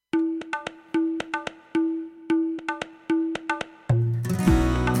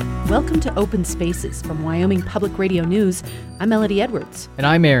Welcome to Open Spaces from Wyoming Public Radio News. I'm Melody Edwards. And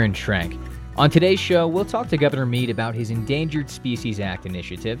I'm Aaron Schrank. On today's show, we'll talk to Governor Mead about his Endangered Species Act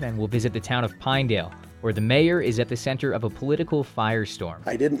Initiative, and we'll visit the town of Pinedale, where the mayor is at the center of a political firestorm.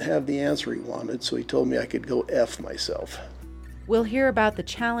 I didn't have the answer he wanted, so he told me I could go F myself. We'll hear about the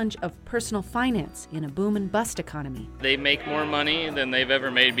challenge of personal finance in a boom and bust economy. They make more money than they've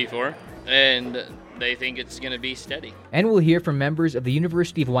ever made before, and they think it's going to be steady. And we'll hear from members of the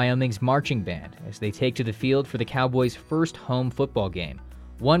University of Wyoming's marching band as they take to the field for the Cowboys' first home football game.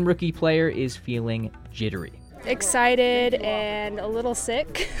 One rookie player is feeling jittery. Excited and a little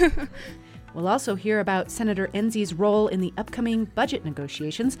sick. We'll also hear about Senator Enzi's role in the upcoming budget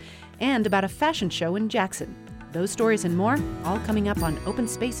negotiations and about a fashion show in Jackson. Those stories and more, all coming up on Open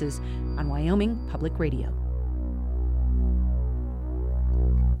Spaces on Wyoming Public Radio.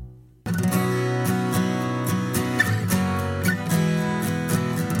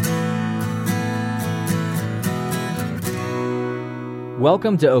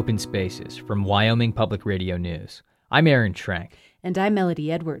 Welcome to Open Spaces from Wyoming Public Radio News. I'm Aaron Schrank. And I'm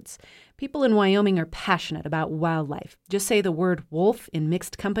Melody Edwards. People in Wyoming are passionate about wildlife. Just say the word wolf in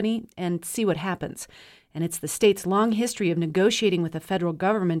mixed company and see what happens. And it's the state's long history of negotiating with the federal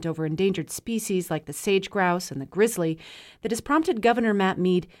government over endangered species like the sage grouse and the grizzly that has prompted Governor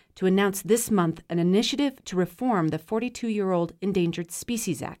Mead to announce this month an initiative to reform the 42-year-old Endangered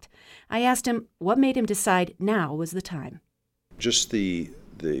Species Act. I asked him what made him decide now was the time. Just the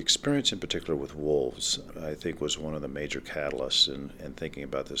experience in particular with wolves, I think, was one of the major catalysts in thinking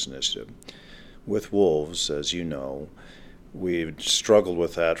about this initiative. With wolves, as you know, we've struggled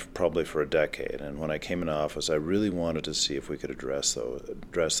with that probably for a decade. And when I came into office, I really wanted to see if we could address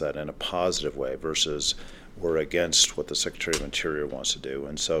that in a positive way versus we're against what the Secretary of Interior wants to do.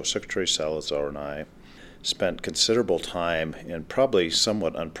 And so Secretary Salazar and I spent considerable time in probably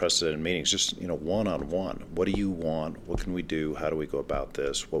somewhat unprecedented meetings, just one-on-one. What do you want? What can we do? How do we go about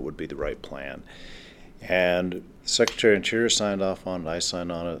this? What would be the right plan? And Secretary of Interior signed off on it. I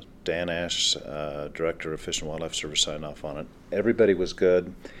signed on it. Dan Ash, Director of Fish and Wildlife Service, signed off on it. Everybody was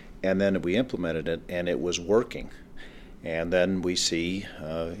good. And then we implemented it, and it was working. And then we see,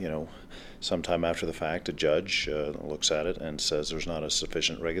 sometime after the fact, a judge looks at it and says there's not a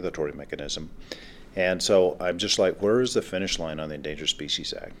sufficient regulatory mechanism. And so I'm just like, where is the finish line on the Endangered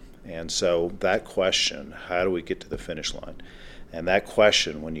Species Act? And so that question, how do we get to the finish line? And that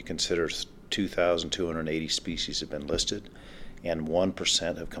question, when you consider 2,280 species have been listed and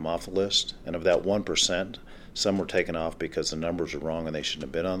 1% have come off the list, and of that 1%, some were taken off because the numbers are wrong and they shouldn't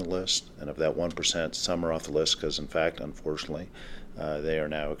have been on the list, and of that 1%, some are off the list because, in fact, unfortunately, they are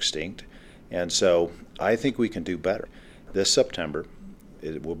now extinct. And so I think we can do better. This September,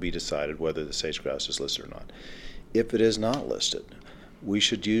 it will be decided whether the sage grouse is listed or not. If it is not listed, we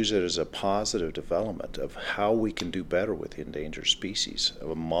should use it as a positive development of how we can do better with the endangered species, of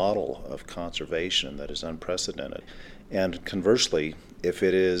a model of conservation that is unprecedented. And conversely, if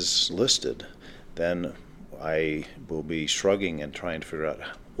it is listed, then I will be shrugging and trying to figure out,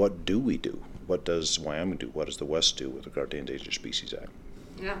 what do we do? What does Wyoming do? What does the West do with regard to the Endangered Species Act?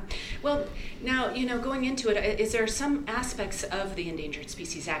 Yeah. Well, now, going into it, is there some aspects of the Endangered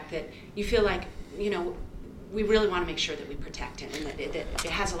Species Act that you feel like, we really want to make sure that we protect it and that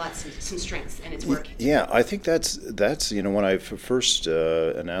it has some strengths and it's working? Yeah, I think that's when I first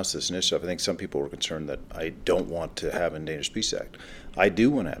announced this initiative, I think some people were concerned that I don't want to have an Endangered Species Act. I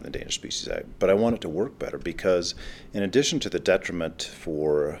do want to have an Endangered Species Act, but I want it to work better because in addition to the detriment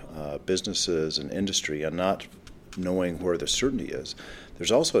for businesses and industry and not knowing where the certainty is,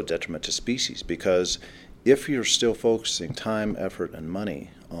 there's also a detriment to species because if you're still focusing time, effort, and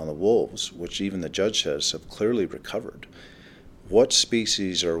money on the wolves, which even the judge says have clearly recovered, what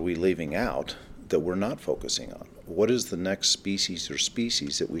species are we leaving out that we're not focusing on? What is the next species or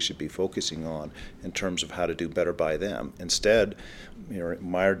species that we should be focusing on in terms of how to do better by them? Instead, you're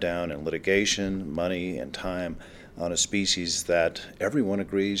mired down in litigation, money, and time on a species that everyone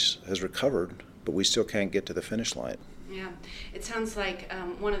agrees has recovered, but we still can't get to the finish line. Yeah, it sounds like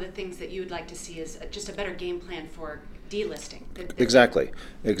one of the things that you would like to see is just a better game plan for delisting. Exactly.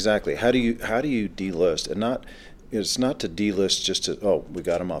 How do you delist? And it's not to delist just to, we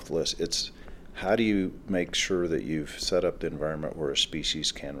got them off the list. It's how do you make sure that you've set up the environment where a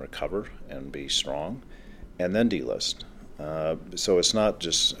species can recover and be strong, and then delist. So it's not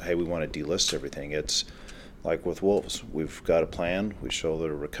just, hey, we want to delist everything. It's like with wolves. We've got a plan. We show the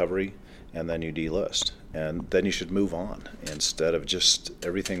recovery, and then you delist. And then you should move on instead of just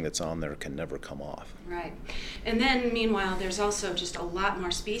everything that's on there can never come off. Right. And then, meanwhile, there's also just a lot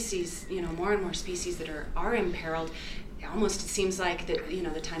more species, more and more species that are imperiled. Almost it seems like that,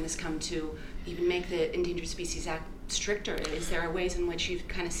 the time has come to even make the Endangered Species Act stricter. Is there ways in which you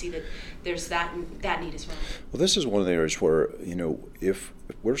kind of see that there's that need as well? Well, this is one of the areas where, if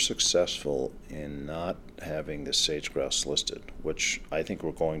we're successful in not having the sage-grouse listed, which I think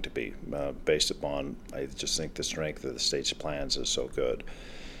we're going to be, based upon, I just think the strength of the state's plans is so good.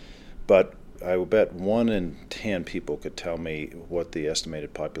 But I would bet 1 in 10 people could tell me what the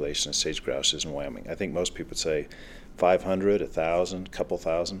estimated population of sage-grouse is in Wyoming. I think most people would say 500, 1,000, couple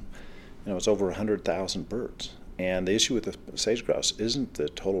thousand. It's over 100,000 birds. And the issue with the sage-grouse isn't the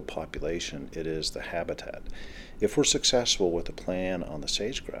total population, it is the habitat. If we're successful with the plan on the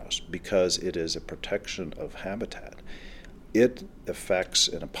sage-grouse, because it is a protection of habitat, it affects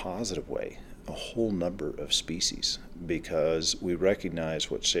in a positive way a whole number of species, because we recognize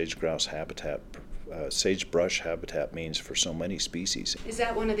what sagebrush habitat means for so many species. Is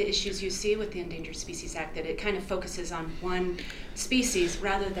that one of the issues you see with the Endangered Species Act, that it kind of focuses on one species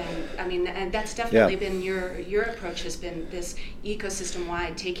rather than, and that's definitely been your approach, has been this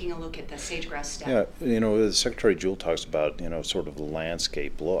ecosystem-wide, taking a look at the sage-grouse steppe. Yeah, Secretary Jewell talks about, sort of the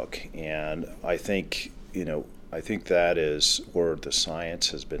landscape look, and I think that is where the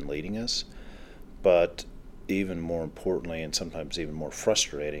science has been leading us. But even more importantly, and sometimes even more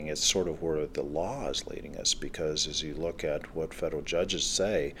frustrating, it's sort of where the law is leading us, because as you look at what federal judges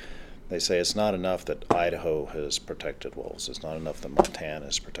say, they say it's not enough that Idaho has protected wolves. It's not enough that Montana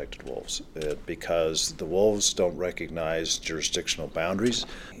has protected wolves, because the wolves don't recognize jurisdictional boundaries.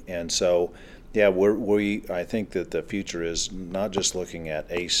 And so, I think that the future is not just looking at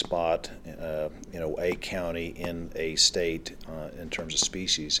a spot, a county in a state in terms of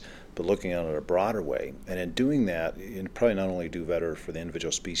species, but looking at it a broader way. And in doing that, you probably not only do better for the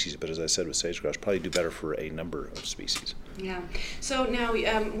individual species, but as I said with sage-grouse, probably do better for a number of species. Yeah. So now,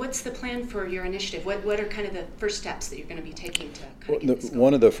 what's the plan for your initiative? What are kind of the first steps that you're going to be taking to kind of get this going?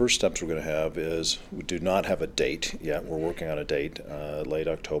 One of the first steps we're going to have is, we do not have a date yet. We're working on a date, late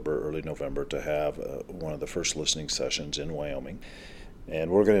October, early November, to have one of the first listening sessions in Wyoming.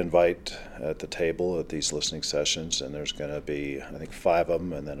 And we're going to invite at the table at these listening sessions, and there's going to be, I think, 5 of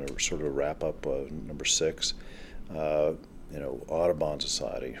them, and then a sort of a wrap-up, number 6. Audubon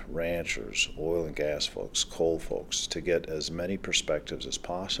Society, ranchers, oil and gas folks, coal folks, to get as many perspectives as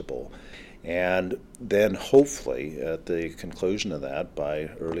possible. And then hopefully at the conclusion of that,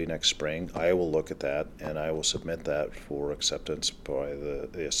 by early next spring, I will look at that and I will submit that for acceptance by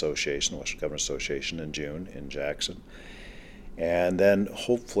the association, the Western Governors Association, in June in Jackson. And then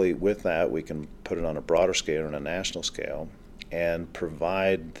hopefully with that we can put it on a broader scale and a national scale and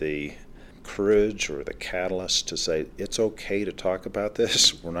provide the courage or the catalyst to say it's okay to talk about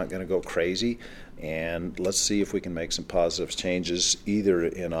this. We're not going to go crazy, and let's see if we can make some positive changes either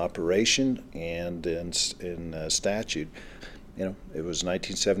in operation and in statute. It was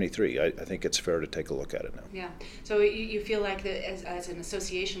 1973. I think it's fair to take a look at it now. Yeah. So you feel like that as an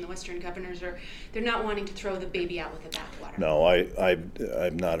association, the Western Governors they're not wanting to throw the baby out with the bathwater. No,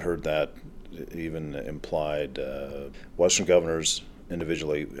 I've not heard that even implied. Western Governors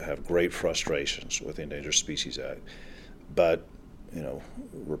individually have great frustrations with the Endangered Species Act, but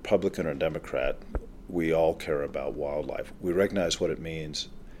Republican or Democrat, we all care about wildlife. We recognize what it means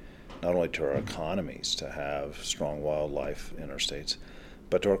not only to our economies to have strong wildlife in our states,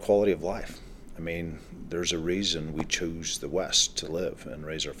 but to our quality of life. There's a reason we choose the West to live and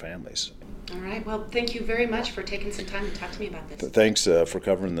raise our families. All right. Well, thank you very much for taking some time to talk to me about this. Thanks for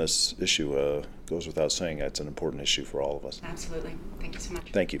covering this issue. Goes without saying, it's an important issue for all of us. Absolutely. Thank you so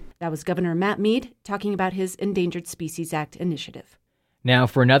much. Thank you. That was Governor Matt Mead talking about his Endangered Species Act initiative. Now,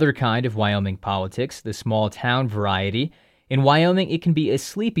 for another kind of Wyoming politics, the small town variety. In Wyoming, it can be a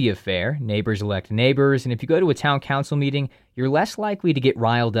sleepy affair. Neighbors elect neighbors, and if you go to a town council meeting, you're less likely to get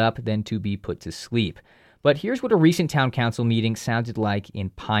riled up than to be put to sleep. But here's what a recent town council meeting sounded like in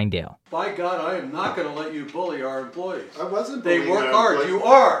Pinedale. By God, I am not going to let you bully our employees. I wasn't They bullying work our hard. employees. You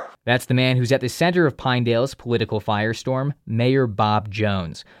are. That's the man who's at the center of Pinedale's political firestorm, Mayor Bob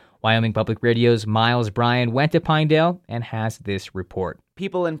Jones. Wyoming Public Radio's Miles Bryan went to Pinedale and has this report.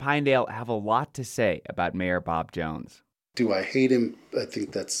 People in Pinedale have a lot to say about Mayor Bob Jones. Do I hate him? I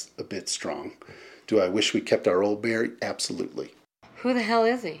think that's a bit strong. Do I wish we kept our old mayor? Absolutely. Who the hell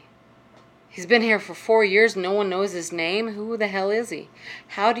is he? He's been here for 4 years. No one knows his name. Who the hell is he?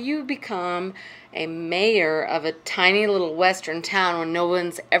 How do you become a mayor of a tiny little western town when no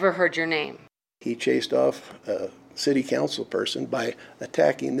one's ever heard your name? He chased off a city council person by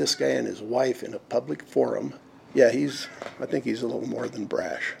attacking this guy and his wife in a public forum. Yeah, I think he's a little more than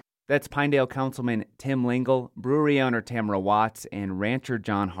brash. That's Pinedale Councilman Tim Lingle, brewery owner Tamara Watts, and rancher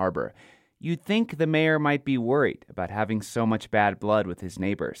John Harbour. You'd think the mayor might be worried about having so much bad blood with his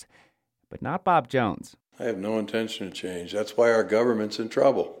neighbors, but not Bob Jones. I have no intention to change. That's why our government's in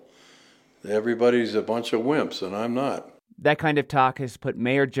trouble. Everybody's a bunch of wimps, and I'm not. That kind of talk has put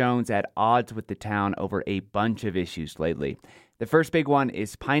Mayor Jones at odds with the town over a bunch of issues lately. The first big one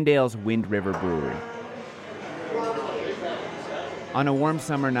is Pinedale's Wind River Brewery. On a warm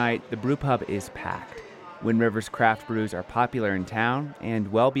summer night, the brew pub is packed. Wind River's craft brews are popular in town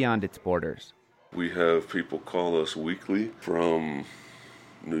and well beyond its borders. We have people call us weekly from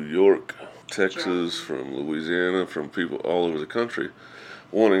New York, Texas, from Louisiana, from people all over the country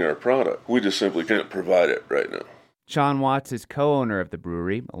wanting our product. We just simply can't provide it right now. Sean Watts is co-owner of the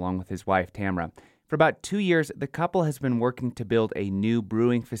brewery, along with his wife, Tamara. For about 2 years, the couple has been working to build a new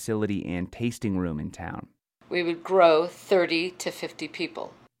brewing facility and tasting room in town. We would grow 30 to 50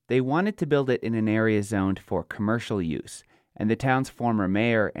 people. They wanted to build it in an area zoned for commercial use, and the town's former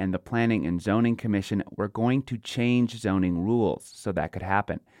mayor and the Planning and Zoning Commission were going to change zoning rules so that could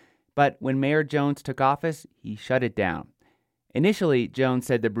happen. But when Mayor Jones took office, he shut it down. Initially, Jones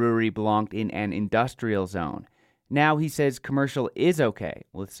said the brewery belonged in an industrial zone. Now he says commercial is okay,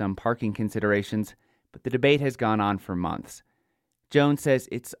 with some parking considerations, but the debate has gone on for months. Jones says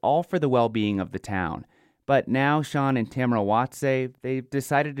it's all for the well-being of the town, but now Sean and Tamara Watts say they've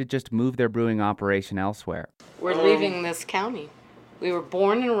decided to just move their brewing operation elsewhere. We're leaving this county. We were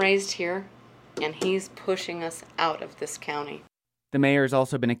born and raised here, and he's pushing us out of this county. The mayor has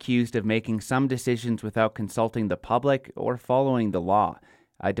also been accused of making some decisions without consulting the public or following the law,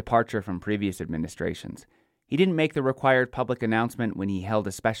 a departure from previous administrations. He didn't make the required public announcement when he held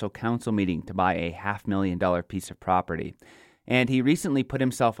a special council meeting to buy a $500,000 piece of property. And he recently put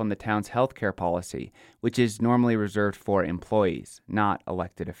himself on the town's health care policy, which is normally reserved for employees, not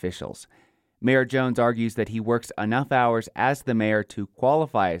elected officials. Mayor Jones argues that he works enough hours as the mayor to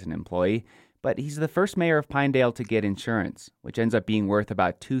qualify as an employee, but he's the first mayor of Pinedale to get insurance, which ends up being worth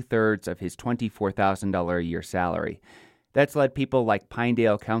about 2/3 of his $24,000 a year salary. That's led people like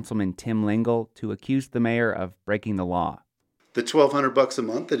Pinedale Councilman Tim Lingle to accuse the mayor of breaking the law. The $1,200 a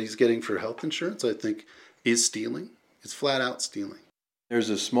month that he's getting for health insurance, I think, is stealing. It's flat out stealing. There's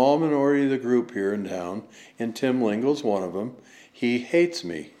a small minority of the group here in town, and Tim Lingle's one of them. He hates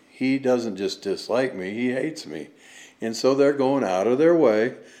me. He doesn't just dislike me, he hates me. And so they're going out of their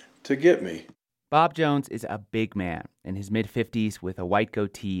way to get me. Bob Jones is a big man, in his mid-50s with a white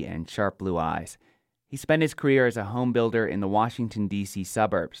goatee and sharp blue eyes. He spent his career as a home builder in the Washington, D.C.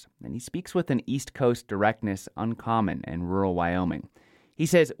 suburbs, and he speaks with an East Coast directness uncommon in rural Wyoming. He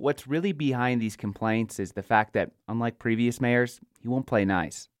says what's really behind these complaints is the fact that, unlike previous mayors, he won't play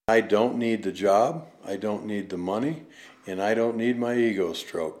nice. I don't need the job, I don't need the money, and I don't need my ego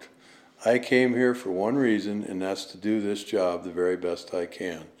stroked. I came here for one reason, and that's to do this job the very best I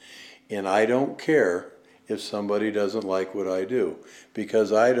can. And I don't care if somebody doesn't like what I do,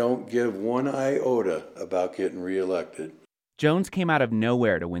 because I don't give one iota about getting reelected. Jones came out of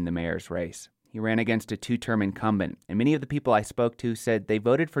nowhere to win the mayor's race. He ran against a 2-term incumbent, and many of the people I spoke to said they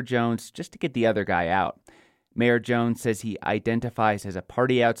voted for Jones just to get the other guy out. Mayor Jones says he identifies as a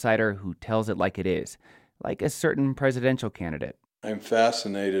party outsider who tells it like it is, like a certain presidential candidate. I'm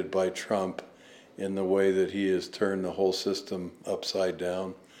fascinated by Trump in the way that he has turned the whole system upside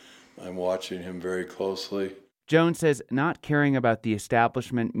down. I'm watching him very closely. Jones says not caring about the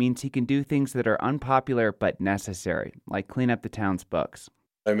establishment means he can do things that are unpopular but necessary, like clean up the town's books.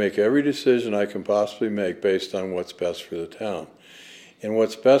 I make every decision I can possibly make based on what's best for the town. And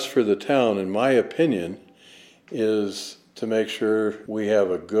what's best for the town, in my opinion, is to make sure we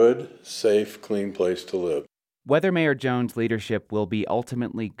have a good, safe, clean place to live. Whether Mayor Jones' leadership will be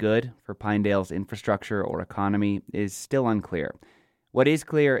ultimately good for Pinedale's infrastructure or economy is still unclear. What is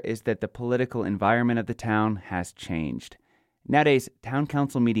clear is that the political environment of the town has changed. Nowadays, town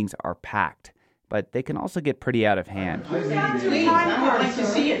council meetings are packed, but they can also get pretty out of hand. Please, I'd like to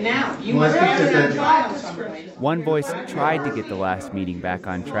see it now. One voice tried to get the last meeting back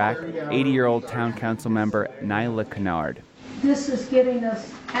on track, 80-year-old town council member Nyla Kennard. This is getting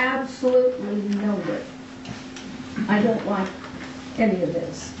us absolutely nowhere. I don't like any of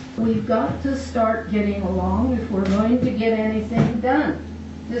this. We've got to start getting along if we're going to get anything done.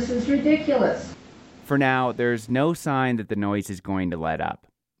 This is ridiculous. For now, there's no sign that the noise is going to let up.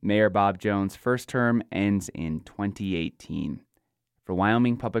 Mayor Bob Jones' first term ends in 2018. For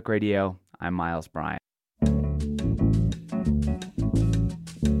Wyoming Public Radio, I'm Miles Bryant.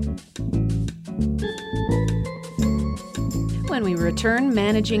 When we return,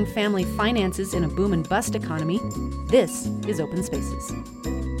 managing family finances in a boom and bust economy, this is Open Spaces.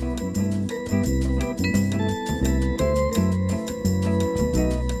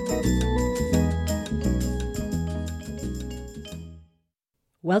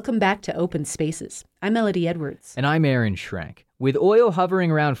 Welcome back to Open Spaces. I'm Melody Edwards. And I'm Aaron Schrenk. With oil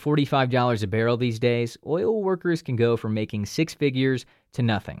hovering around $45 a barrel these days, oil workers can go from making six figures to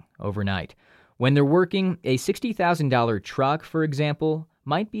nothing overnight. When they're working, a $60,000 truck, for example,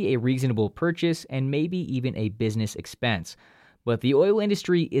 might be a reasonable purchase and maybe even a business expense. But the oil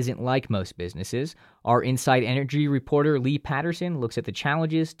industry isn't like most businesses. Our Inside Energy reporter Lee Patterson looks at the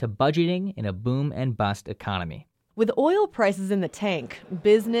challenges to budgeting in a boom and bust economy. With oil prices in the tank,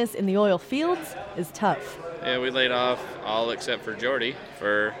 business in the oil fields is tough. Yeah, we laid off all except for Jordy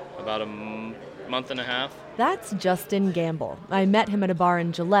for about a month and a half. That's Justin Gamble. I met him at a bar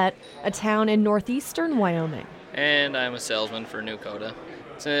in Gillette, a town in northeastern Wyoming. And I'm a salesman for Newcoda.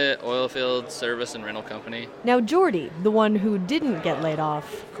 It's an oil field service and rental company. Now Jordy, the one who didn't get laid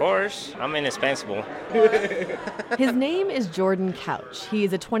off. Of course, I'm indispensable. His name is Jordan Couch.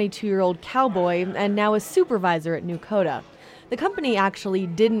 He's a 22-year-old cowboy and now a supervisor at Newcoda. The company actually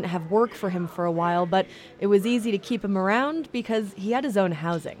didn't have work for him for a while, but it was easy to keep him around because he had his own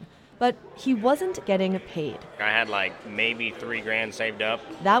housing. But he wasn't getting paid. I had maybe $3,000 saved up.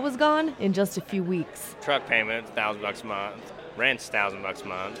 That was gone in just a few weeks. Truck payment, $1,000 a month. Rent's $1,000 a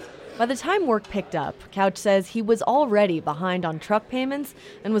month. By the time work picked up, Couch says he was already behind on truck payments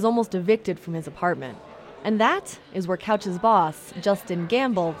and was almost evicted from his apartment. And that is where Couch's boss, Justin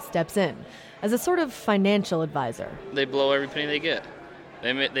Gamble, steps in as a sort of financial advisor. They blow every penny they get.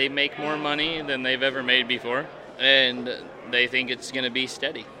 They make more money than they've ever made before, and they think it's going to be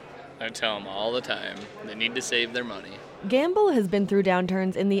steady. I tell them all the time, they need to save their money. Gamble has been through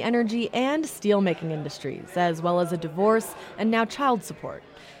downturns in the energy and steelmaking industries, as well as a divorce and now child support.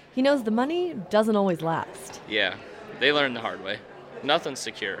 He knows the money doesn't always last. Yeah, they learn the hard way. Nothing's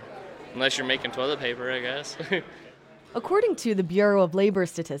secure, unless you're making toilet paper, I guess. According to the Bureau of Labor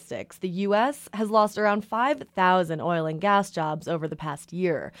Statistics, the U.S. has lost around 5,000 oil and gas jobs over the past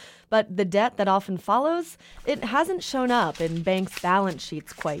year. But the debt that often follows, it hasn't shown up in banks' balance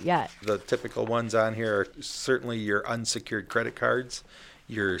sheets quite yet. The typical ones on here are certainly your unsecured credit cards,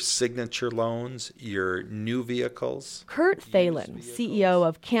 your signature loans, your new vehicles. Kurt Phelan, CEO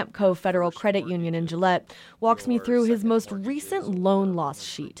of Campco Federal Credit Union in Gillette, walks me through his most recent loan loss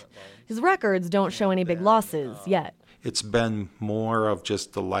sheet. His records don't show any big losses yet. It's been more of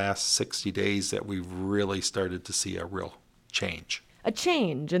just the last 60 days that we've really started to see a real change. A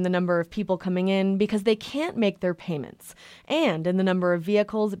change in the number of people coming in because they can't make their payments, and in the number of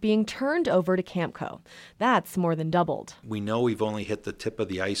vehicles being turned over to Campco. That's more than doubled. We know we've only hit the tip of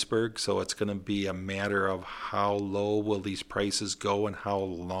the iceberg, so it's going to be a matter of how low will these prices go and how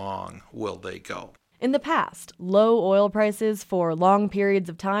long will they go. In the past, low oil prices for long periods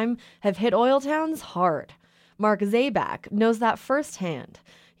of time have hit oil towns hard. Mark Zabak knows that firsthand.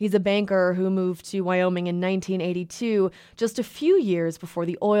 He's a banker who moved to Wyoming in 1982, just a few years before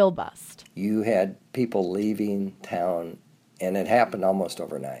the oil bust. You had people leaving town, and it happened almost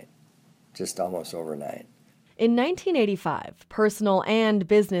overnight, just almost overnight. In 1985, personal and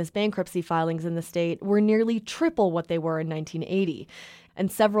business bankruptcy filings in the state were nearly triple what they were in 1980. And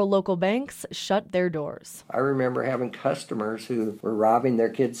several local banks shut their doors. I remember having customers who were robbing their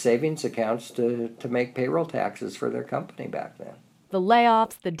kids' savings accounts to make payroll taxes for their company back then. The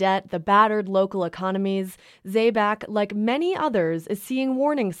layoffs, the debt, the battered local economies, Zabak, like many others, is seeing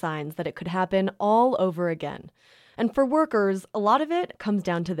warning signs that it could happen all over again. And for workers, a lot of it comes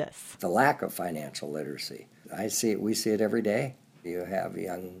down to this. The lack of financial literacy. We see it every day. You have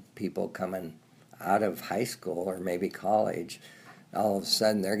young people coming out of high school or maybe college. All of a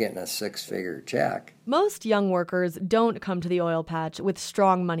sudden, they're getting a six-figure check. Most young workers don't come to the oil patch with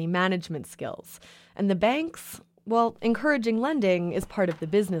strong money management skills. And the banks, well, encouraging lending is part of the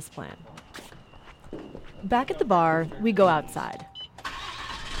business plan. Back at the bar, we go outside.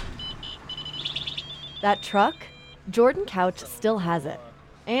 That truck, Jordan Couch still has it.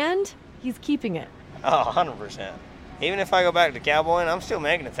 And he's keeping it. Oh, 100%. Even if I go back to cowboying, I'm still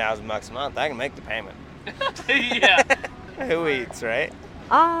making $1,000 a month. I can make the payment. Yeah. Who eats, right?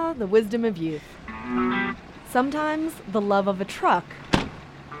 Ah, the wisdom of youth. Sometimes the love of a truck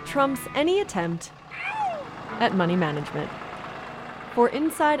trumps any attempt at money management. For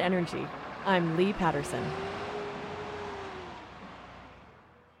Inside Energy, I'm Lee Patterson.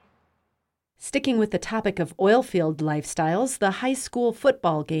 Sticking with the topic of oilfield lifestyles, the high school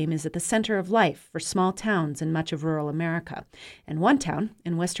football game is at the center of life for small towns in much of rural America. And one town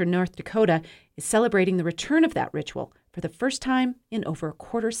in western North Dakota is celebrating the return of that ritual for the first time in over a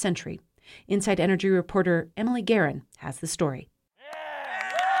quarter century. Inside Energy reporter Emily Guerin has the story.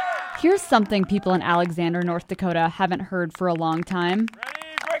 Here's something people in Alexander, North Dakota haven't heard for a long time.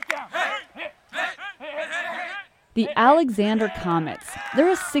 The Alexander Comets,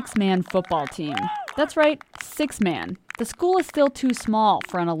 They're a 6-man football team. That's right, 6-man. The school is still too small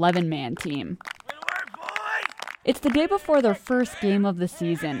for an 11-man team. It's the day before their first game of the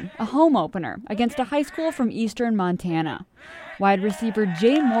season, a home opener against a high school from eastern Montana. Wide receiver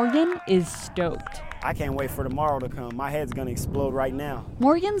Jay Morgan is stoked. I can't wait for tomorrow to come. My head's going to explode right now.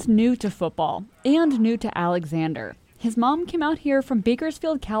 Morgan's new to football and new to Alexander. His mom came out here from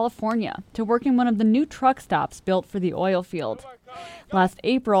Bakersfield, California, to work in one of the new truck stops built for the oil field. Last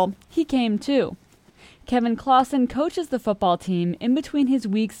April, he came too. Kevin Clausen coaches the football team in between his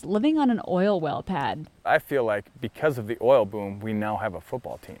weeks living on an oil well pad. I feel like because of the oil boom, we now have a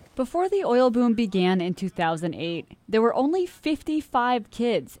football team. Before the oil boom began in 2008, there were only 55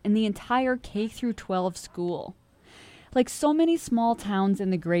 kids in the entire K-12 school. Like so many small towns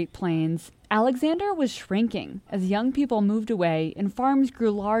in the Great Plains, Alexander was shrinking as young people moved away and farms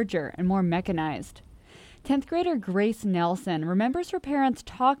grew larger and more mechanized. 10th grader Grace Nelson remembers her parents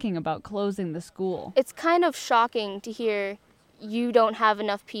talking about closing the school. It's kind of shocking to hear you don't have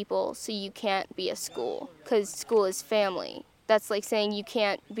enough people, so you can't be a school, because school is family. That's like saying you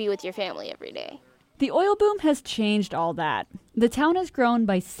can't be with your family every day. The oil boom has changed all that. The town has grown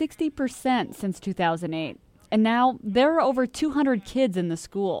by 60% since 2008, and now there are over 200 kids in the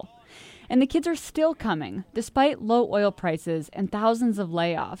school. And the kids are still coming, despite low oil prices and thousands of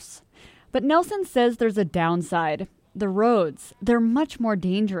layoffs. But Nelson says there's a downside. The roads, they're much more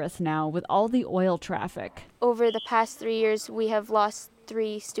dangerous now with all the oil traffic. Over the past 3 years, we have lost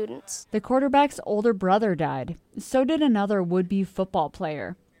 3 students. The quarterback's older brother died. So did another would-be football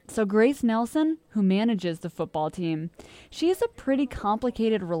player. So Grace Nelson, who manages the football team, she has a pretty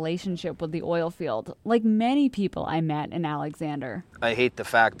complicated relationship with the oil field, like many people I met in Alexander. I hate the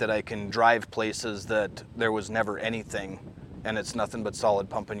fact that I can drive places that there was never anything, and it's nothing but solid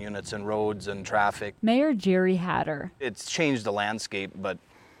pumping units and roads and traffic. Mayor Jerry Hatter. It's changed the landscape, but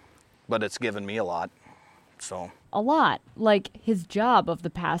it's given me a lot, so. A lot, like his job of the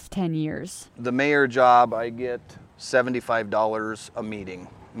past 10 years. The mayor job, I get $75 a meeting.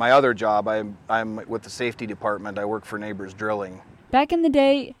 My other job, I'm with the safety department. I work for Neighbors Drilling. Back in the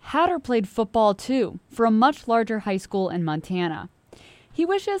day, Hatter played football too, for a much larger high school in Montana. He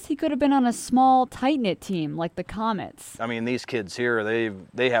wishes he could have been on a small, tight-knit team like the Comets. I mean, these kids here,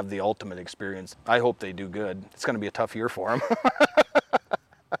 they have the ultimate experience. I hope they do good. It's going to be a tough year for them.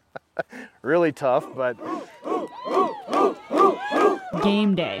 Really tough, but...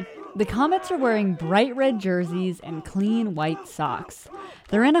 Game day. The Comets are wearing bright red jerseys and clean white socks.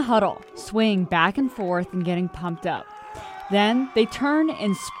 They're in a huddle, swaying back and forth and getting pumped up. Then they turn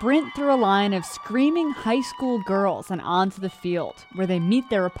and sprint through a line of screaming high school girls and onto the field, where they meet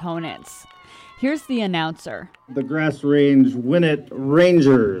their opponents. Here's the announcer. The Grass Range Winnett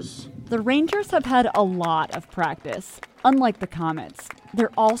Rangers. The Rangers have had a lot of practice, unlike the Comets.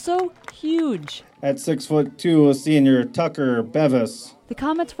 They're also huge. At 6'2", a senior, Tucker Bevis. The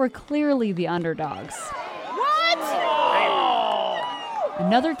Comets were clearly the underdogs. What?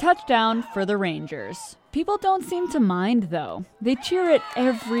 Another touchdown for the Rangers. People don't seem to mind, though. They cheer at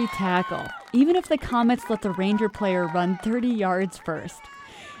every tackle, even if the Comets let the Ranger player run 30 yards first.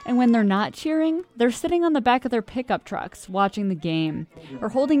 And when they're not cheering, they're sitting on the back of their pickup trucks watching the game, or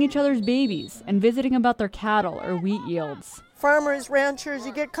holding each other's babies and visiting about their cattle or wheat yields. Farmers, ranchers,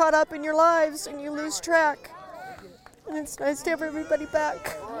 you get caught up in your lives and you lose track. And it's nice to have everybody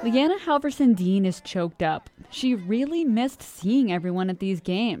back. Leanna Halverson Dean is choked up. She really missed seeing everyone at these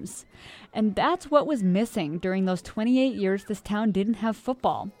games. And that's what was missing during those 28 years this town didn't have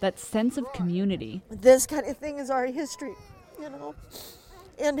football, that sense of community. This kind of thing is our history, you know.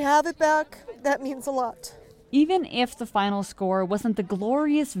 And to have it back, that means a lot. Even if the final score wasn't the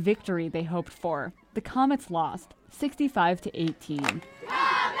glorious victory they hoped for, the Comets lost 65-18.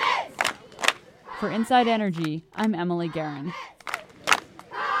 Comets! For Inside Energy, I'm Emily Guerin.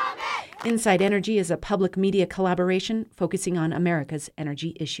 Inside Energy is a public media collaboration focusing on America's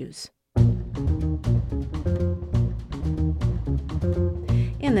energy issues.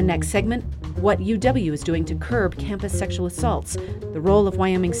 In the next segment, what UW is doing to curb campus sexual assaults, the role of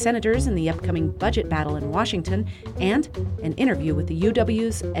Wyoming senators in the upcoming budget battle in Washington, and an interview with the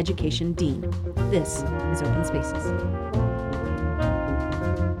UW's education dean. This is Open Spaces.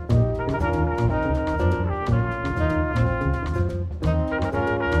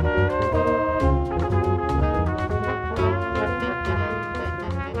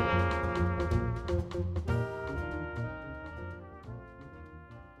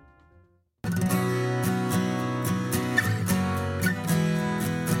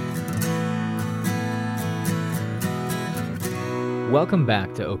 Welcome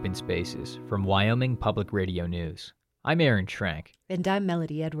back to Open Spaces from Wyoming Public Radio News. I'm Aaron Trank. And I'm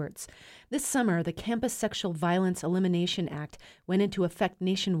Melody Edwards. This summer, the Campus Sexual Violence Elimination Act went into effect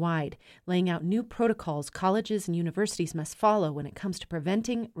nationwide, laying out new protocols colleges and universities must follow when it comes to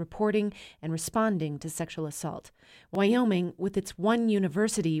preventing, reporting, and responding to sexual assault. Wyoming, with its one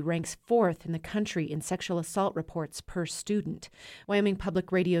university, ranks 4th in the country in sexual assault reports per student. Wyoming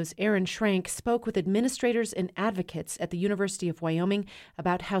Public Radio's Aaron Schrank spoke with administrators and advocates at the University of Wyoming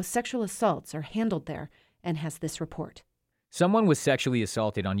about how sexual assaults are handled there, and has this report. Someone was sexually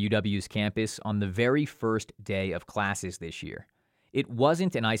assaulted on UW's campus on the very first day of classes this year. It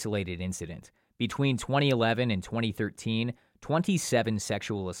wasn't an isolated incident. Between 2011 and 2013, 27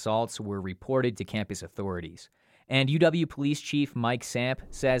 sexual assaults were reported to campus authorities. And UW Police Chief Mike Samp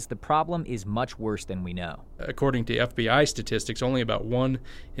says the problem is much worse than we know. According to FBI statistics, only about 1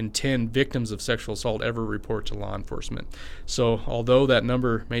 in 10 victims of sexual assault ever report to law enforcement. So although that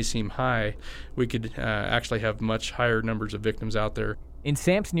number may seem high, we could actually have much higher numbers of victims out there. In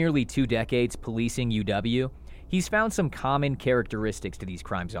Samp's nearly 2 decades policing UW, he's found some common characteristics to these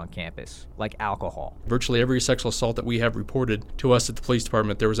crimes on campus, like alcohol. Virtually every sexual assault that we have reported to us at the police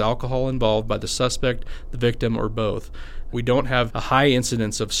department, there was alcohol involved by the suspect, the victim, or both. We don't have a high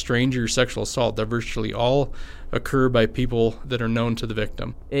incidence of stranger sexual assault. They virtually all occur by people that are known to the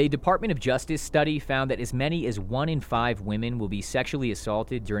victim. A Department of Justice study found that as many as 1 in 5 women will be sexually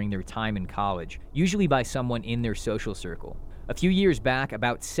assaulted during their time in college, usually by someone in their social circle. A few years back,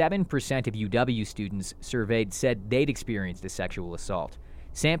 about 7% of UW students surveyed said they'd experienced a sexual assault.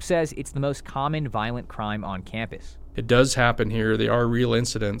 Samp says it's the most common violent crime on campus. It does happen here. They are real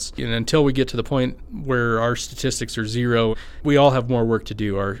incidents. And until we get to the point where our statistics are zero, we all have more work to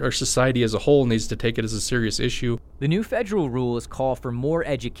do. Our society as a whole needs to take it as a serious issue. The new federal rules call for more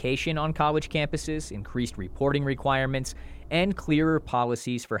education on college campuses, increased reporting requirements, and clearer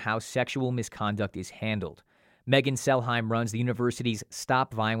policies for how sexual misconduct is handled. Megan Selheim runs the university's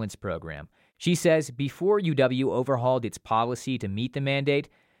Stop Violence program. She says before UW overhauled its policy to meet the mandate,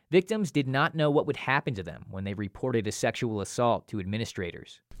 victims did not know what would happen to them when they reported a sexual assault to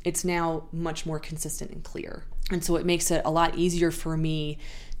administrators. It's now much more consistent and clear. And so it makes it a lot easier for me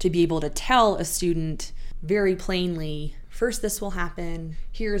to be able to tell a student very plainly, first this will happen,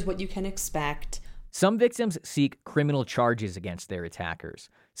 here's what you can expect. Some victims seek criminal charges against their attackers.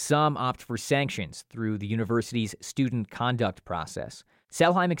 Some opt for sanctions through the university's student conduct process.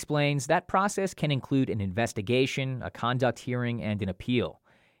 Selheim explains that process can include an investigation, a conduct hearing, and an appeal.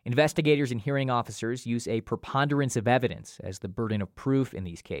 Investigators and hearing officers use a preponderance of evidence as the burden of proof in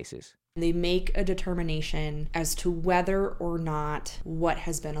these cases. They make a determination as to whether or not what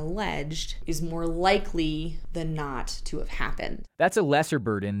has been alleged is more likely than not to have happened. That's a lesser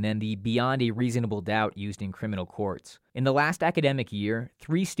burden than the beyond a reasonable doubt used in criminal courts. In the last academic year,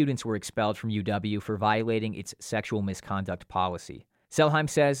 3 students were expelled from UW for violating its sexual misconduct policy. Selheim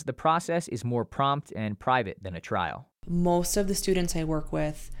says the process is more prompt and private than a trial. Most of the students I work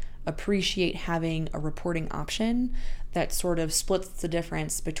with appreciate having a reporting option that sort of splits the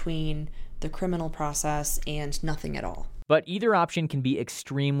difference between the criminal process and nothing at all. But either option can be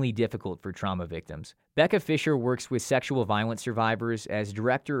extremely difficult for trauma victims. Becca Fisher works with sexual violence survivors as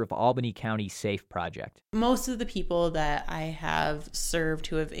director of Albany County SAFE Project. Most of the people that I have served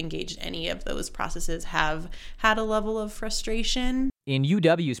who have engaged any of those processes have had a level of frustration. In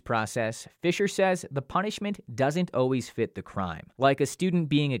UW's process, Fisher says the punishment doesn't always fit the crime, like a student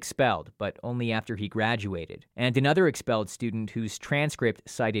being expelled, but only after he graduated, and another expelled student whose transcript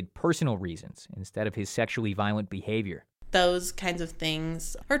cited personal reasons instead of his sexually violent behavior. Those kinds of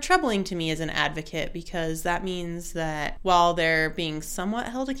things are troubling to me as an advocate because that means that while they're being somewhat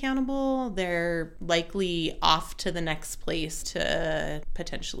held accountable, they're likely off to the next place to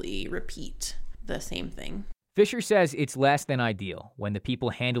potentially repeat the same thing. Fisher says it's less than ideal when the people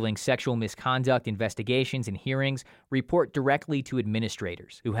handling sexual misconduct investigations and hearings report directly to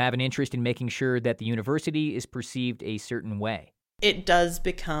administrators who have an interest in making sure that the university is perceived a certain way. It does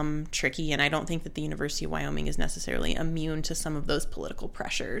become tricky, and I don't think that the University of Wyoming is necessarily immune to some of those political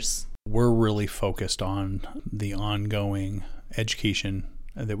pressures. We're really focused on the ongoing education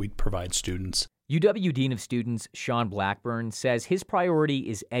that we provide students. UW Dean of Students Sean Blackburn says his priority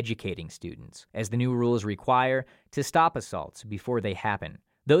is educating students, as the new rules require, to stop assaults before they happen.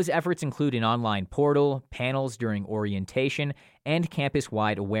 Those efforts include an online portal, panels during orientation, and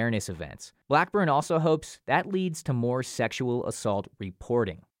campus-wide awareness events. Blackburn also hopes that leads to more sexual assault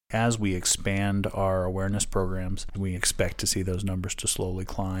reporting. As we expand our awareness programs, we expect to see those numbers to slowly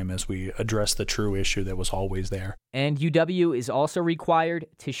climb as we address the true issue that was always there. And UW is also required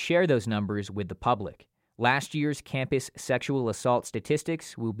to share those numbers with the public. Last year's campus sexual assault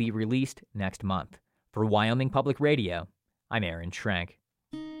statistics will be released next month. For Wyoming Public Radio, I'm Aaron Schrank.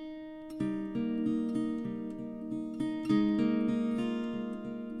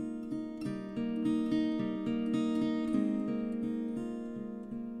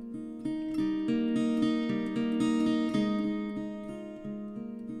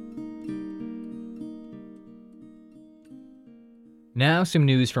 Now some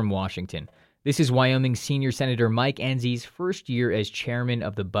news from Washington. This is Wyoming Senior Senator Mike Enzi's first year as chairman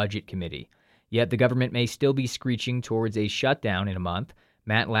of the Budget Committee. Yet the government may still be screeching towards a shutdown in a month.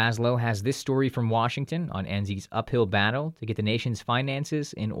 Matt Laszlo has this story from Washington on Enzi's uphill battle to get the nation's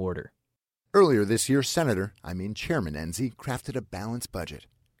finances in order. Earlier this year, Chairman Enzi crafted a balanced budget.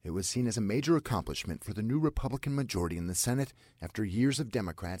 It was seen as a major accomplishment for the new Republican majority in the Senate after years of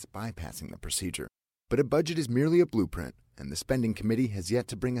Democrats bypassing the procedure. But a budget is merely a blueprint, and the Spending Committee has yet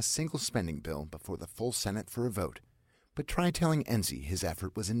to bring a single spending bill before the full Senate for a vote. But try telling Enzi his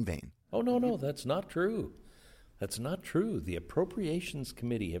effort was in vain. Oh, no, that's not true. That's not true. The Appropriations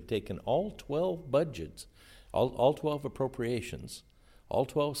Committee have taken all 12 budgets, all 12 appropriations, all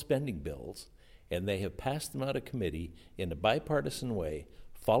 12 spending bills, and they have passed them out of committee in a bipartisan way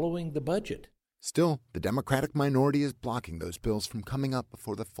following the budget. Still, the Democratic minority is blocking those bills from coming up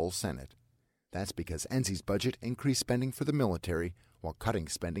before the full Senate. That's because Enzi's budget increased spending for the military while cutting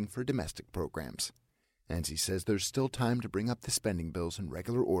spending for domestic programs. Enzi says there's still time to bring up the spending bills in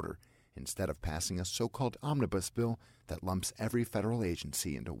regular order instead of passing a so-called omnibus bill that lumps every federal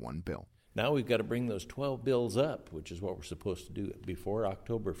agency into one bill. Now we've got to bring those 12 bills up, which is what we're supposed to do before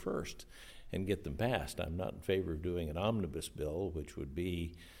October 1st, and get them passed. I'm not in favor of doing an omnibus bill, which would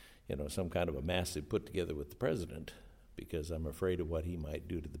be, some kind of a massive put-together with the president, because I'm afraid of what he might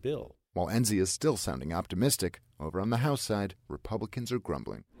do to the bill. While Enzi is still sounding optimistic, over on the House side, Republicans are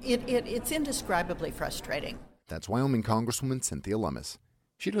grumbling. It's indescribably frustrating. That's Wyoming Congresswoman Cynthia Lummis.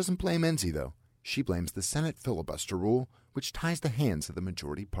 She doesn't blame Enzi, though. She blames the Senate filibuster rule, which ties the hands of the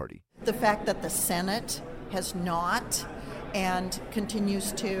majority party. The fact that the Senate has not and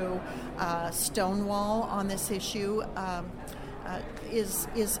continues to stonewall on this issue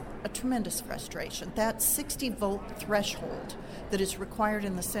is a tremendous frustration. That 60-vote threshold that is required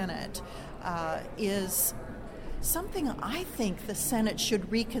in the Senate is something I think the Senate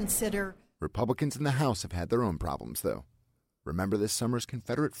should reconsider. Republicans in the House have had their own problems, though. Remember this summer's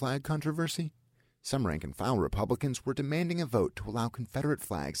Confederate flag controversy? Some rank-and-file Republicans were demanding a vote to allow Confederate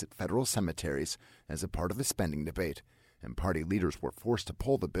flags at federal cemeteries as a part of the spending debate, and party leaders were forced to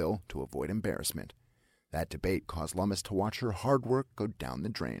pull the bill to avoid embarrassment. That debate caused Lummis to watch her hard work go down the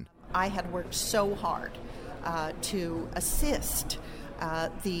drain. I had worked so hard to assist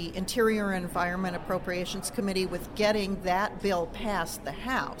the Interior and Environment Appropriations Committee with getting that bill past the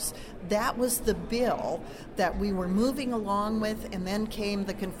House. That was the bill that we were moving along with, and then came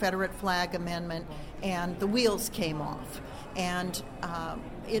the Confederate flag amendment, and the wheels came off. And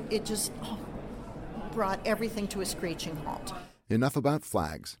it just brought everything to a screeching halt. Enough about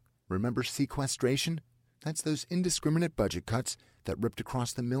flags. Remember sequestration? That's those indiscriminate budget cuts that ripped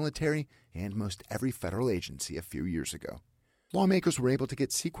across the military and most every federal agency a few years ago. Lawmakers were able to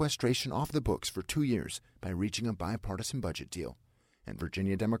get sequestration off the books for 2 years by reaching a bipartisan budget deal. And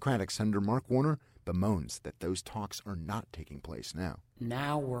Virginia Democratic Senator Mark Warner bemoans that those talks are not taking place now.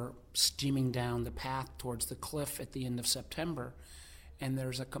 Now we're steaming down the path towards the cliff at the end of September, and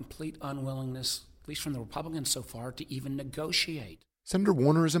there's a complete unwillingness, at least from the Republicans so far, to even negotiate. Senator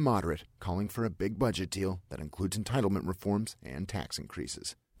Warner is a moderate, calling for a big budget deal that includes entitlement reforms and tax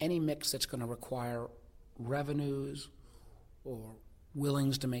increases. Any mix that's going to require revenues or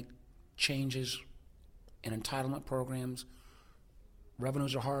willings to make changes in entitlement programs.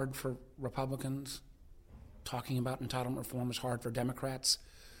 Revenues are hard for Republicans. Talking about entitlement reform is hard for Democrats.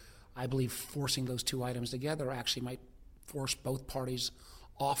 I believe forcing those two items together actually might force both parties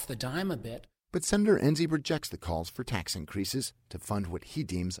off the dime a bit. But Senator Enzi rejects the calls for tax increases to fund what he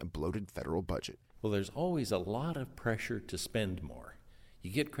deems a bloated federal budget. Well, there's always a lot of pressure to spend more.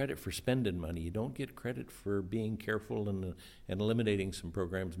 You get credit for spending money. You don't get credit for being careful and eliminating some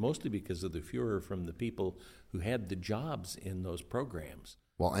programs, mostly because of the furor from the people who had the jobs in those programs.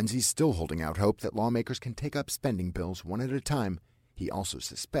 While Enzi's still holding out hope that lawmakers can take up spending bills one at a time, he also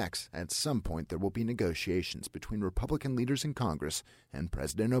suspects at some point there will be negotiations between Republican leaders in Congress and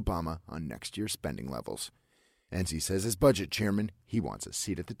President Obama on next year's spending levels. Enzi says as budget chairman, he wants a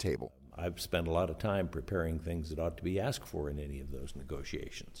seat at the table. I've spent a lot of time preparing things that ought to be asked for in any of those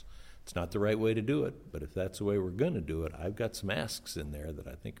negotiations. It's not the right way to do it, but if that's the way we're going to do it, I've got some asks in there that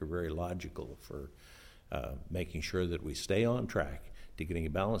I think are very logical for making sure that we stay on track to getting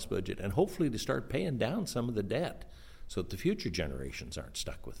a balanced budget and hopefully to start paying down some of the debt so that the future generations aren't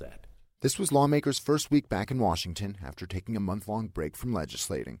stuck with that. This was lawmakers' first week back in Washington after taking a month-long break from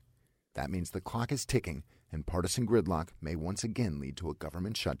legislating. That means the clock is ticking, and partisan gridlock may once again lead to a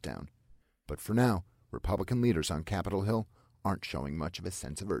government shutdown. But for now, Republican leaders on Capitol Hill aren't showing much of a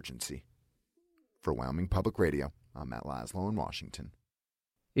sense of urgency. For Wyoming Public Radio, I'm Matt Laszlo in Washington.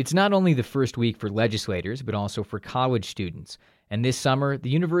 It's not only the first week for legislators, but also for college students. And this summer, the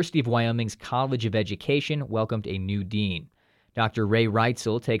University of Wyoming's College of Education welcomed a new dean. Dr. Ray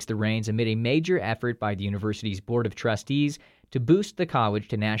Reitzel takes the reins amid a major effort by the university's Board of Trustees to boost the college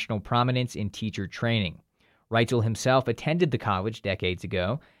to national prominence in teacher training. Reitzel himself attended the college decades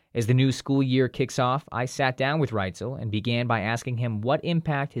ago. As the new school year kicks off, I sat down with Reitzel and began by asking him what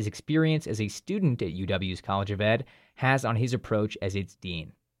impact his experience as a student at UW's College of Ed has on his approach as its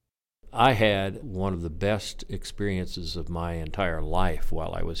dean. I had one of the best experiences of my entire life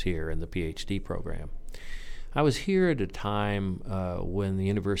while I was here in the PhD program. I was here at a time when the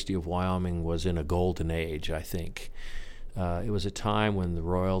University of Wyoming was in a golden age, I think. It was a time when the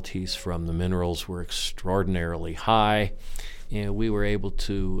royalties from the minerals were extraordinarily high, and we were able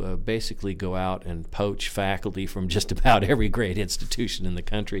to basically go out and poach faculty from just about every great institution in the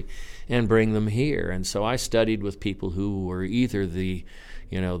country and bring them here. And so I studied with people who were either the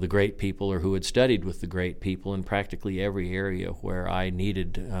great people or who had studied with the great people in practically every area where I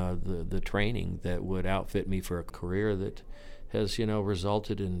needed the training that would outfit me for a career that has,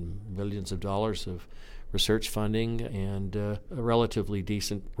 resulted in millions of dollars of research funding and a relatively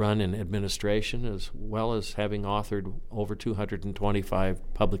decent run in administration, as well as having authored over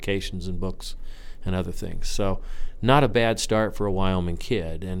 225 publications and books and other things. So not a bad start for a Wyoming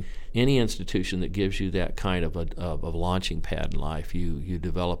kid. And any institution that gives you that kind of a launching pad in life, you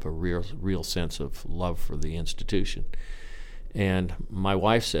develop a real sense of love for the institution. And my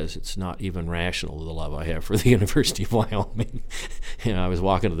wife says it's not even rational, the love I have for the University of Wyoming. I was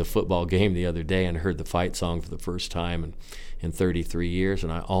walking to the football game the other day and heard the fight song for the first time in 33 years,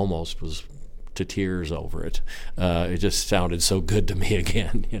 and I almost was to tears over it. It just sounded so good to me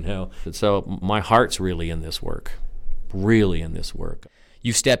again, And so my heart's really in this work.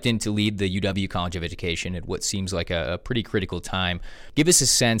 You've stepped in to lead the UW College of Education at what seems like a pretty critical time. Give us a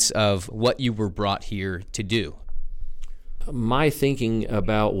sense of what you were brought here to do. My thinking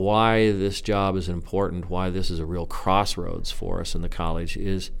about why this job is important, why this is a real crossroads for us in the college,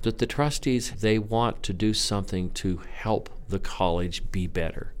 is that the trustees, they want to do something to help the college be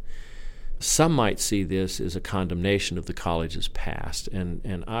better. Some might see this as a condemnation of the college's past,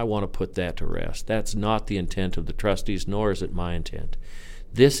 and I want to put that to rest. That's not the intent of the trustees, nor is it my intent.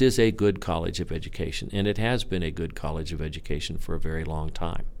 This is a good college of education, and it has been a good college of education for a very long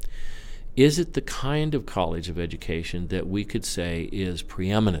time. Is it the kind of college of education that we could say is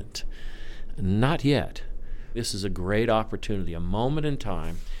preeminent? Not yet. This is a great opportunity, a moment in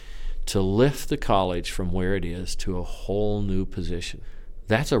time, to lift the college from where it is to a whole new position.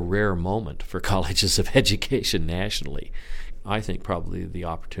 That's a rare moment for colleges of education nationally. I think probably the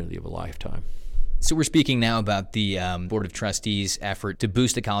opportunity of a lifetime. So we're speaking now about the Board of Trustees' effort to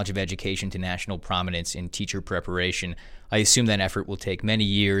boost the College of Education to national prominence in teacher preparation. I assume that effort will take many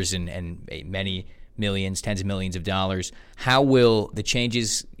years and many millions, tens of millions of dollars. How will the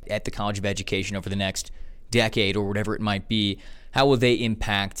changes at the College of Education over the next decade or whatever it might be, how will they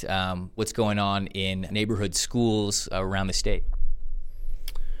impact what's going on in neighborhood schools around the state?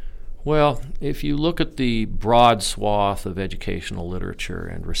 Well, if you look at the broad swath of educational literature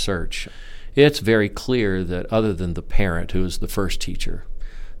and research, it's very clear that other than the parent, who is the first teacher,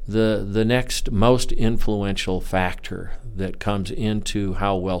 the next most influential factor that comes into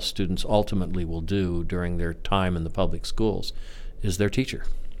how well students ultimately will do during their time in the public schools is their teacher.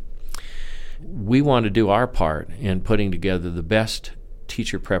 We want to do our part in putting together the best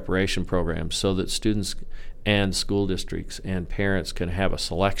teacher preparation programs so that students and school districts and parents can have a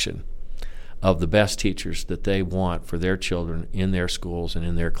selection of the best teachers that they want for their children in their schools and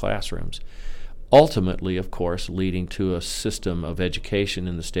in their classrooms. Ultimately, of course, leading to a system of education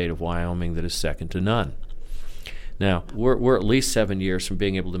in the state of Wyoming that is second to none. Now, we're at least 7 years from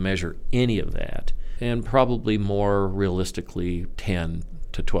being able to measure any of that, and probably more realistically 10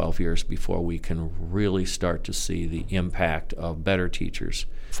 to 12 years before we can really start to see the impact of better teachers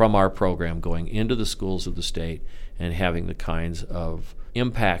from our program going into the schools of the state and having the kinds of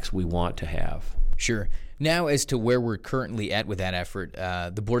impacts we want to have. Sure. Now, as to where we're currently at with that effort,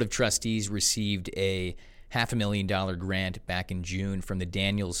 the Board of Trustees received a $500,000 grant back in June from the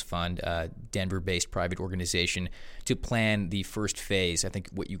Daniels Fund, a Denver-based private organization, to plan the first phase, I think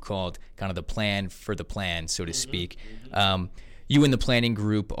what you called kind of the plan for the plan, so to speak. You and the planning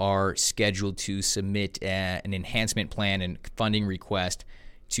group are scheduled to submit an enhancement plan and funding request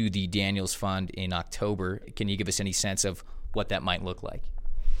to the Daniels Fund in October. Can you give us any sense of what that might look like?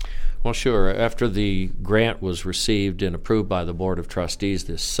 Well, sure. After the grant was received and approved by the Board of Trustees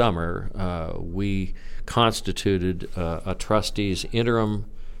this summer, we constituted a trustees interim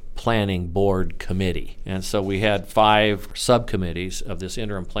planning board committee. And so we had 5 subcommittees of this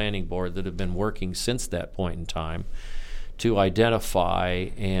interim planning board that have been working since that point in time to identify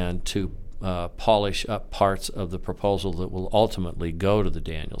and to polish up parts of the proposal that will ultimately go to the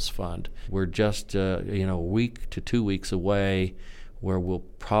Daniels Fund. We're just a week to 2 weeks away where we'll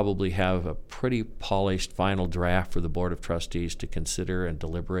probably have a pretty polished final draft for the Board of Trustees to consider and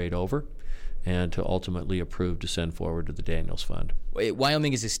deliberate over and to ultimately approve to send forward to the Daniels Fund.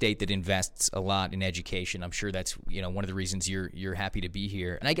 Wyoming is a state that invests a lot in education. I'm sure that's one of the reasons you're happy to be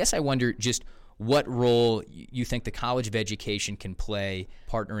here. And I guess I wonder just what role you think the College of Education can play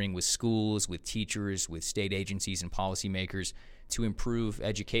partnering with schools, with teachers, with state agencies and policymakers to improve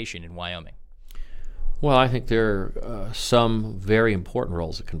education in Wyoming. Well, I think there are some very important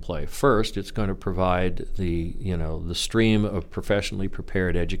roles it can play. First, it's going to provide the stream of professionally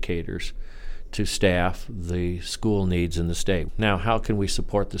prepared educators to staff the school needs in the state. Now, how can we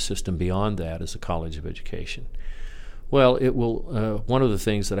support the system beyond that as a College of Education? Well, it will. One of the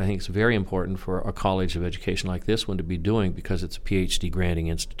things that I think is very important for a college of education like this one to be doing, because it's a PhD granting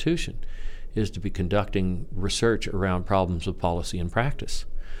institution, is to be conducting research around problems of policy and practice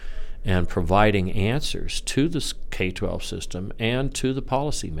and providing answers to the K-12 system and to the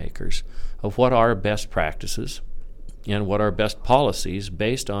policymakers of what are best practices and what are best policies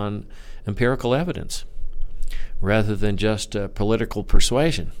based on empirical evidence rather than just political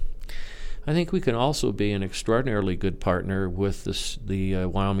persuasion. I think we can also be an extraordinarily good partner with the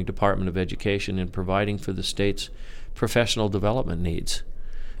Wyoming Department of Education in providing for the state's professional development needs.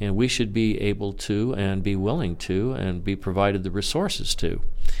 And we should be able to and be willing to and be provided the resources to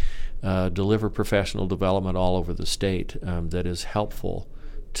deliver professional development all over the state that is helpful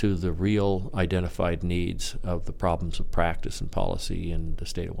to the real identified needs of the problems of practice and policy in the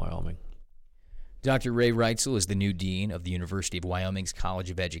state of Wyoming. Dr. Ray Reitzel is the new dean of the University of Wyoming's College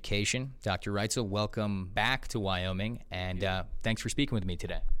of Education. Dr. Reitzel, welcome back to Wyoming, and thanks for speaking with me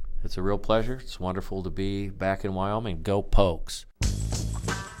today. It's a real pleasure. It's wonderful to be back in Wyoming. Go Pokes.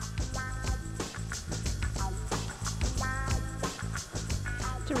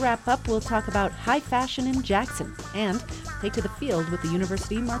 To wrap up, we'll talk about high fashion in Jackson and take to the field with the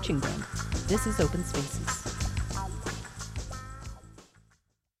University Marching Band. This is Open Spaces.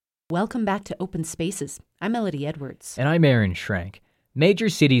 Welcome back to Open Spaces. I'm Melody Edwards. And I'm Aaron Schrank. Major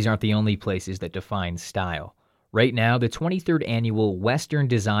cities aren't the only places that define style. Right now, the 23rd annual Western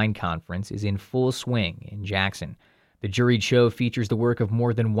Design Conference is in full swing in Jackson. The juried show features the work of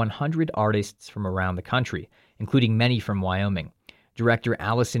more than 100 artists from around the country, including many from Wyoming. Director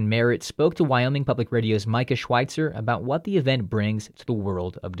Allison Merritt spoke to Wyoming Public Radio's Micah Schweitzer about what the event brings to the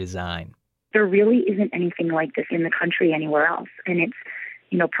world of design. There really isn't anything like this in the country anywhere else, and it's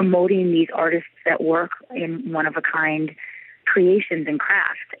promoting these artists that work in one-of-a-kind creations and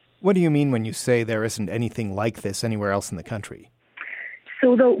craft. What do you mean when you say there isn't anything like this anywhere else in the country?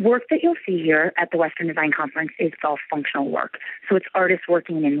 So the work that you'll see here at the Western Design Conference is all functional work. So it's artists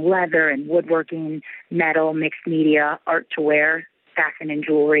working in leather and woodworking, metal, mixed media, art to wear, fashion and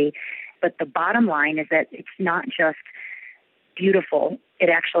jewelry. But the bottom line is that it's not just beautiful. It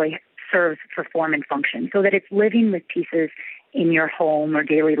actually serves for form and function, so that it's living with pieces in your home or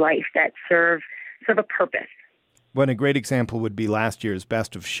daily life that serve a purpose. One a great example would be last year's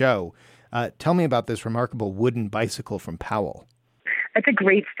Best of Show. Tell me about this remarkable wooden bicycle from Powell. That's a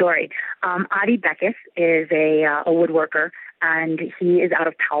great story. Adi Beckus is a woodworker, and he is out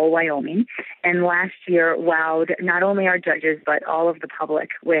of Powell, Wyoming. And last year wowed not only our judges, but all of the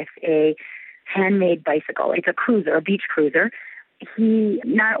public with a handmade bicycle. It's a cruiser, a beach cruiser. He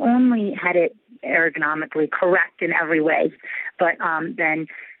not only had it ergonomically correct in every way, but then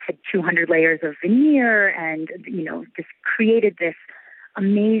had 200 layers of veneer and, just created this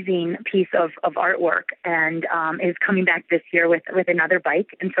amazing piece of artwork, and is coming back this year with another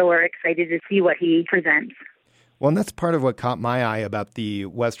bike. And so we're excited to see what he presents. Well, and that's part of what caught my eye about the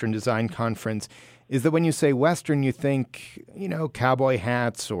Western Design Conference is that when you say Western, you think, cowboy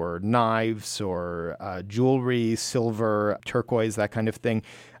hats or knives or jewelry, silver, turquoise, that kind of thing.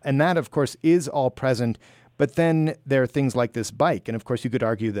 And that, of course, is all present. But then there are things like this bike. And, of course, you could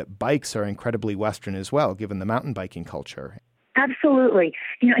argue that bikes are incredibly Western as well, given the mountain biking culture. Absolutely.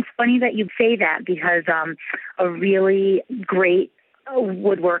 It's funny that you say that because a really great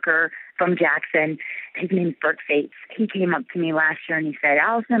woodworker from Jackson, his name's Bert Fates, he came up to me last year and he said,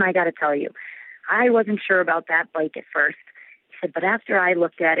 "Allison, I got to tell you, I wasn't sure about that bike at first." said, but after I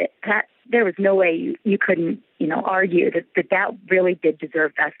looked at it, there was no way you couldn't, argue that really did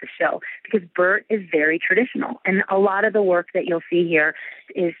deserve Best of Show, because Bert is very traditional. And a lot of the work that you'll see here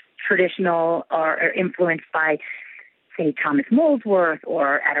is traditional or influenced by, say, Thomas Molesworth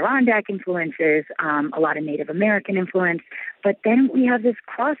or Adirondack influences, a lot of Native American influence. But then we have this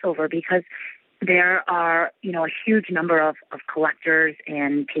crossover because there are, a huge number of collectors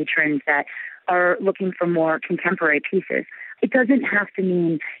and patrons that are looking for more contemporary pieces. It doesn't have to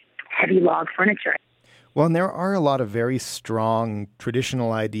mean heavy log furniture. Well, and there are a lot of very strong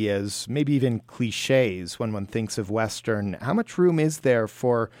traditional ideas, maybe even cliches when one thinks of Western. How much room is there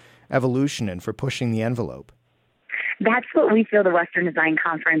for evolution and for pushing the envelope? That's what we feel the Western Design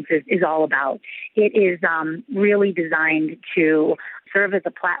Conference is all about. It is really designed to serve as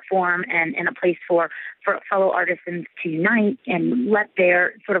a platform and a place for fellow artisans to unite and let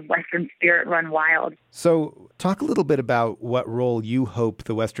their sort of Western spirit run wild. So talk a little bit about what role you hope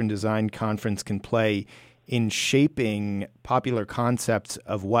the Western Design Conference can play in shaping popular concepts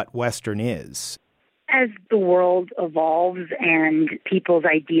of what Western is. As the world evolves and people's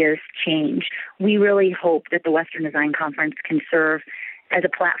ideas change, we really hope that the Western Design Conference can serve as a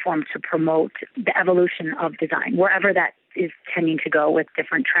platform to promote the evolution of design, wherever that is tending to go with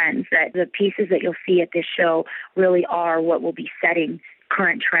different trends. That the pieces that you'll see at this show really are what will be setting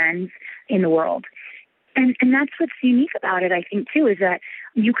current trends in the world. And that's what's unique about it, I think, too, is that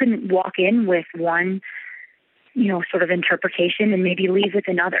you can walk in with one, sort of interpretation and maybe leave with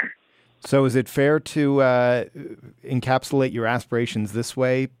another. So is it fair to encapsulate your aspirations this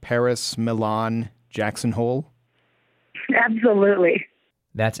way? Paris, Milan, Jackson Hole? Absolutely.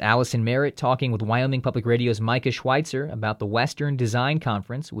 That's Allison Merritt talking with Wyoming Public Radio's Micah Schweitzer about the Western Design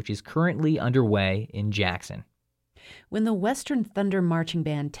Conference, which is currently underway in Jackson. When the Western Thunder Marching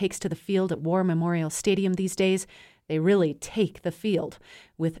Band takes to the field at War Memorial Stadium these days, they really take the field.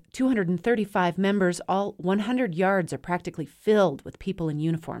 With 235 members, all 100 yards are practically filled with people in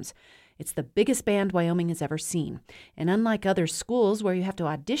uniforms. It's the biggest band Wyoming has ever seen. And unlike other schools where you have to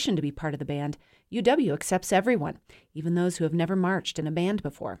audition to be part of the band, UW accepts everyone, even those who have never marched in a band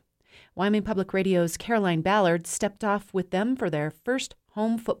before. Wyoming Public Radio's Caroline Ballard stepped off with them for their first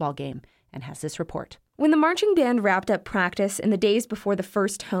home football game and has this report. When the marching band wrapped up practice in the days before the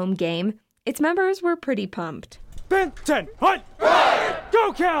first home game, its members were pretty pumped. Benton, hunt! Ride!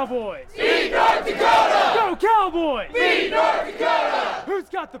 Go Cowboys! Feed North Dakota! Go Cowboys! Feed North Dakota! Who's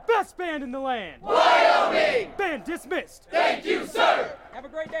got the best band in the land? Wyoming! Band dismissed. Thank you, sir! Have a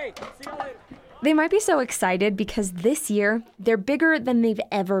great day. See you later. They might be so excited because this year, they're bigger than they've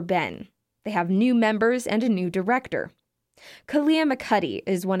ever been. They have new members and a new director. Kalia McCuddy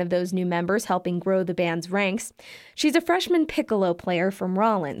is one of those new members helping grow the band's ranks. She's a freshman piccolo player from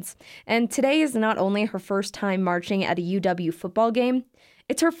Rollins, and today is not only her first time marching at a UW football game,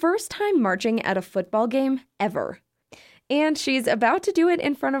 it's her first time marching at a football game ever. And she's about to do it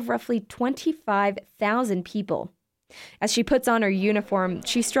in front of roughly 25,000 people. As she puts on her uniform,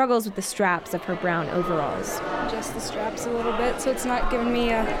 she struggles with the straps of her brown overalls. Adjust the straps a little bit so it's not giving me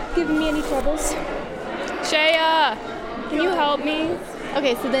any troubles. Shaya! Can you help me?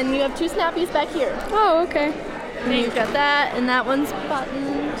 Okay, so then you have two snappies back here. Oh, okay. And you've got that, and that one's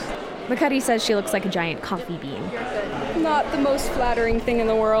buttoned. McCuddy says she looks like a giant coffee bean. Not the most flattering thing in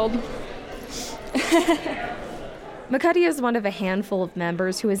the world. McCuddy is one of a handful of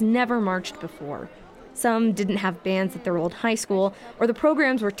members who has never marched before. Some didn't have bands at their old high school, or the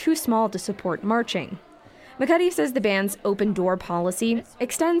programs were too small to support marching. McCuddy says the band's open-door policy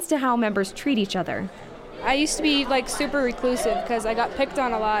extends to how members treat each other. I used to be super reclusive because I got picked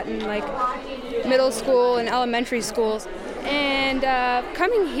on a lot in middle school and elementary schools. And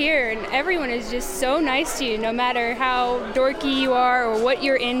coming here, and everyone is just so nice to you, no matter how dorky you are or what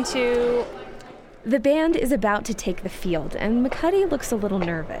you're into. The band is about to take the field, and McCuddy looks a little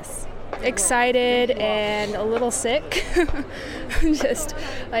nervous. Excited and a little sick. Just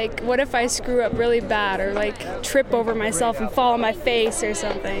what if I screw up really bad or trip over myself and fall on my face or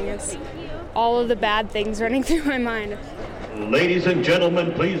something. It's all of the bad things running through my mind. Ladies and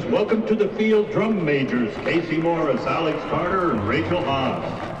gentlemen, please welcome to the field drum majors, Casey Morris, Alex Carter, and Rachel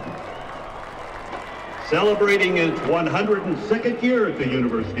Haas. Celebrating its 102nd year at the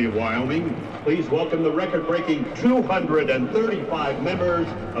University of Wyoming, please welcome the record-breaking 235 members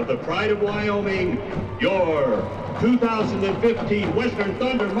of the Pride of Wyoming, your 2015 Western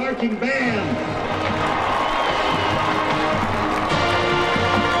Thunder Marching Band.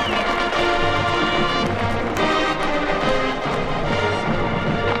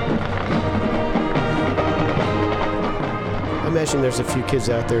 I'm Ashton imagine there's a few kids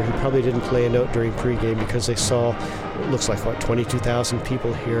out there who probably didn't play a note during pregame because they saw, it looks like, 22,000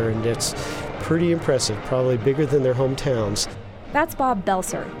 people here, and it's pretty impressive, probably bigger than their hometowns. That's Bob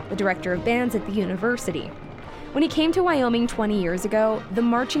Belser, the director of bands at the university. When he came to Wyoming 20 years ago, the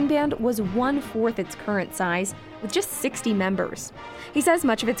marching band was 1/4 its current size, with just 60 members. He says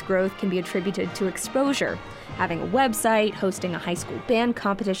much of its growth can be attributed to exposure, having a website, hosting a high school band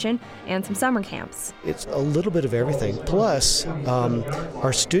competition, and some summer camps. It's a little bit of everything. Plus,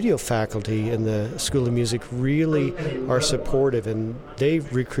 our studio faculty in the School of Music really are supportive, and they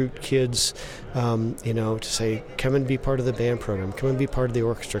recruit kids, to say, come and be part of the band program, come and be part of the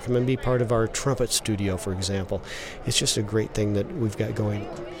orchestra, come and be part of our trumpet studio, for example. It's just a great thing that we've got going.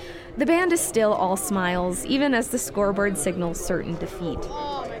 The band is still all smiles, even as the scoreboard signals certain defeat.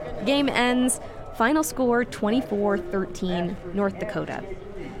 The game ends, final score 24-13, North Dakota.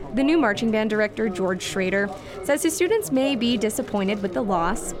 The new marching band director, George Schrader, says his students may be disappointed with the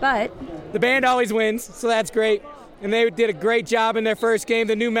loss, but the band always wins, so that's great. And they did a great job in their first game.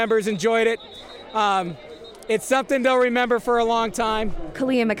 The new members enjoyed it. It's something they'll remember for a long time.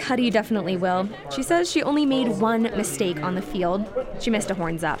 Kalia McCuddy definitely will. She says she only made one mistake on the field. She missed a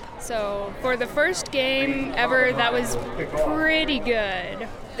horns up. So for the first game ever, that was pretty good.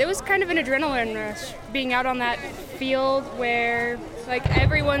 It was kind of an adrenaline rush, being out on that field where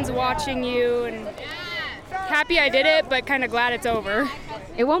everyone's watching you, and happy I did it, but kind of glad it's over.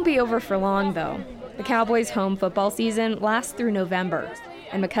 It won't be over for long, though. The Cowboys' home football season lasts through November,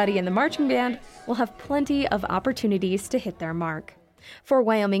 and McCuddy and the marching band will have plenty of opportunities to hit their mark. For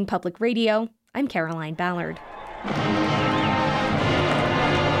Wyoming Public Radio, I'm Caroline Ballard.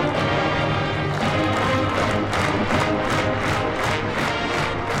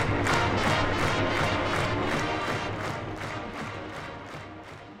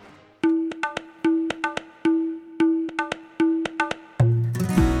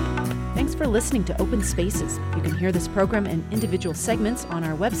 For listening to Open Spaces. You can hear this program and individual segments on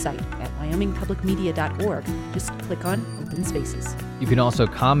our website at wyomingpublicmedia.org. Just click on Open Spaces. You can also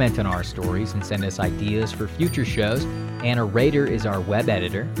comment on our stories and send us ideas for future shows. Anna Rader is our web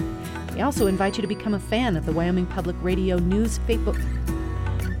editor. We also invite you to become a fan of the Wyoming Public Radio News Facebook.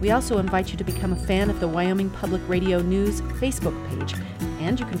 We also invite you to become a fan of the Wyoming Public Radio News Facebook page.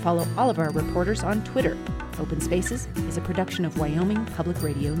 And you can follow all of our reporters on Twitter. Open Spaces is a production of Wyoming Public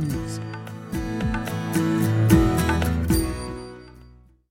Radio News.